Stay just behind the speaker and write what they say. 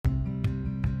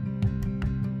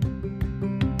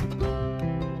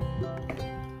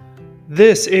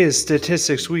This is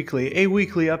Statistics Weekly, a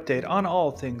weekly update on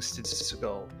all things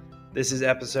statistical. This is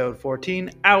episode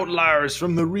 14, Outliers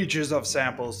from the Reaches of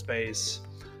Sample Space.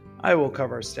 I will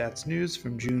cover stats news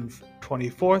from June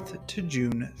 24th to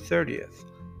June 30th.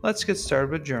 Let's get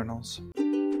started with journals.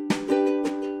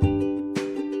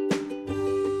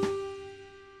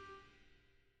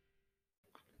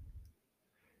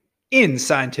 In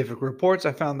Scientific Reports,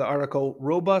 I found the article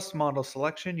Robust Model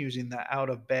Selection Using the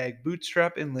Out-of-Bag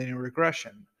Bootstrap in Linear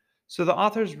Regression. So the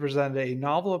authors presented a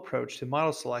novel approach to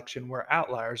model selection where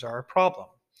outliers are a problem.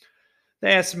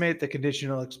 They estimate the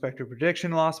conditional expected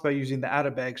prediction loss by using the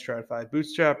out-of-bag stratified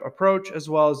bootstrap approach as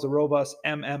well as the robust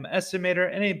estimator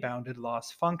and a bounded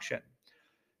loss function.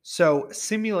 So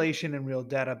simulation and real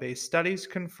database studies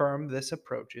confirm this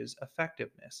approach's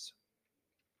effectiveness.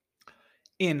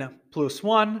 In Plus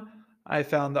One, I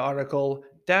found the article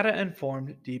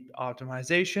Data-Informed Deep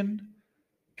Optimization.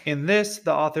 In this,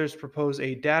 the authors propose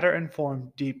a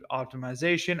data-informed deep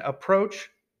optimization approach,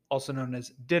 also known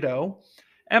as DITO,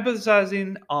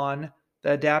 emphasizing on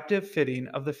the adaptive fitting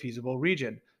of the feasible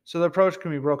region. So the approach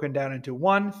can be broken down into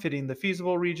 1, fitting the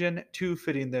feasible region, 2,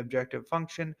 fitting the objective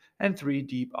function, and 3,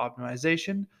 deep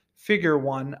optimization. Figure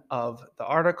 1 of the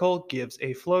article gives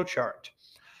a flowchart.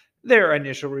 Their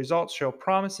initial results show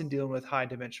promise in dealing with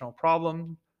high-dimensional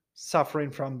problems, suffering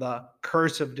from the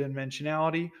curse of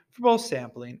dimensionality for both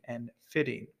sampling and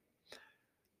fitting.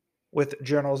 With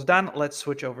journals done, let's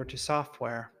switch over to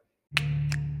software.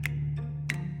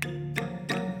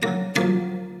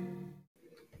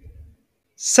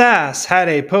 SAS had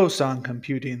a post on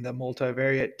computing the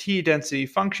multivariate t-density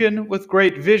function with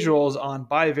great visuals on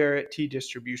bivariate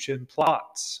t-distribution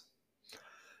plots.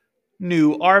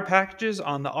 New R packages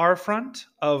on the R front.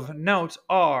 Of note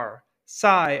are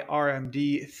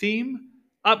SciRMD theme,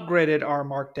 upgraded R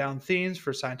Markdown themes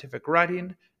for scientific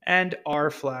writing, and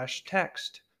R Flash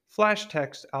Text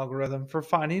algorithm for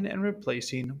finding and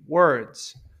replacing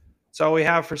words. That's all we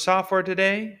have for software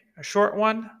today. A short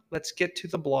one. Let's get to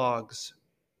the blogs.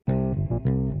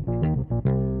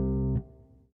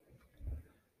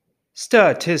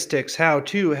 Statistics How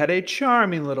To had a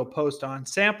charming little post on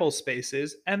sample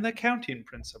spaces and the counting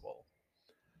principle.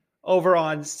 Over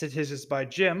on Statistics by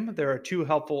Jim, there are 2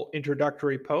 helpful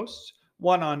introductory posts,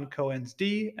 one on Cohen's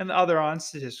d and the other on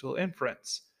statistical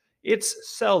inference.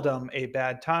 It's seldom a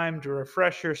bad time to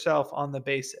refresh yourself on the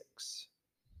basics.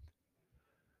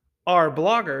 Our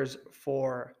bloggers,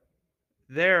 for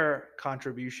their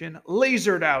contribution,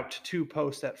 lasered out 2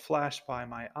 posts that flashed by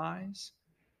my eyes.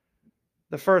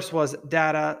 The first was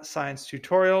Data Science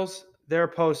Tutorials, their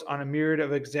post on a myriad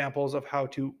of examples of how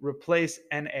to replace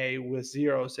NA with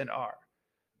zeros in R.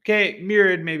 Okay,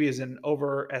 myriad maybe is an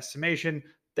overestimation.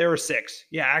 There were 6.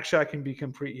 Yeah, actually I can be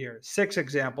complete here. 6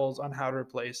 examples on how to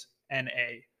replace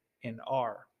NA in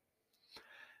R.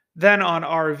 Then on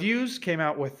R Reviews came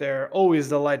out with their always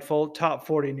delightful top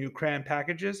 40 new CRAN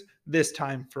packages, this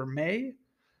time for May.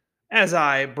 As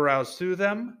I browsed through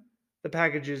them, the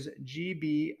packages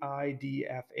GBIDFH,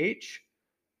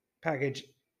 package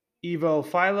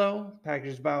EvoPhilo,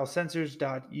 package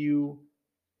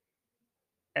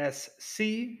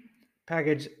biosensors.usc,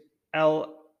 package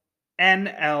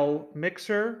NL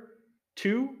Mixer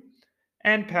 2,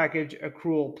 and package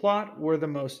Accrual Plot were the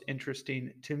most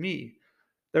interesting to me.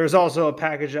 There's also a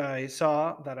package I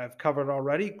saw that I've covered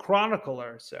already,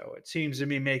 Chronicler, so it seems to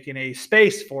be making a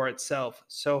space for itself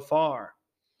so far.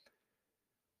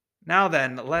 Now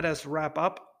then, let us wrap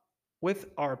up with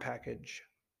our package.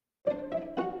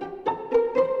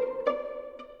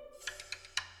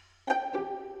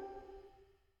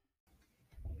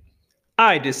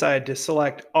 I decided to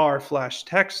select R Flash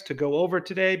Text to go over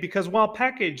today because while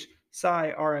package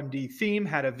SciRMD theme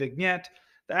had a vignette,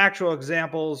 the actual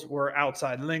examples were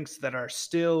outside links that are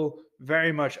still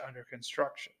very much under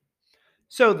construction.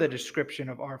 So the description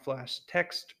of R Flash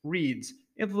Text reads,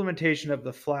 implementation of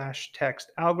the Flash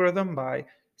Text algorithm by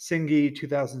Singhi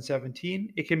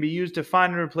 2017. It can be used to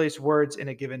find and replace words in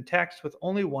a given text with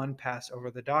only one pass over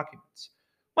the documents.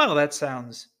 Well, that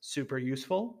sounds super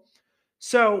useful.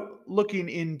 So looking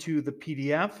into the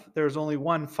PDF, there's only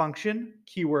one function,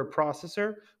 keyword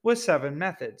processor, with 7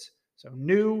 methods. So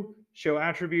new, show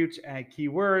attributes, add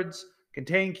keywords,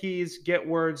 contain keys, get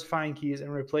words, find keys,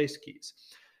 and replace keys.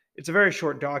 It's a very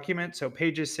short document, so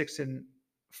pages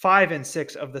 5 and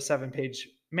 6 of the 7-page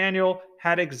manual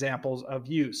had examples of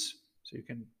use. So you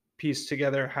can piece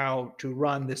together how to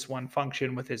run this one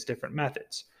function with its different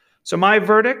methods. So my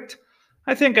verdict,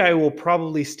 I think I will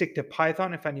probably stick to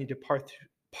Python if I need to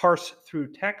parse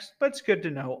through text, but it's good to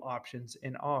know options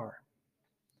in R.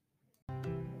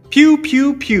 Pew,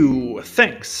 pew, pew.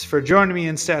 Thanks for joining me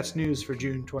in Stats News for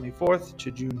June 24th to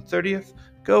June 30th.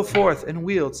 Go forth and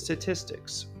wield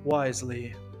statistics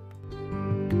wisely.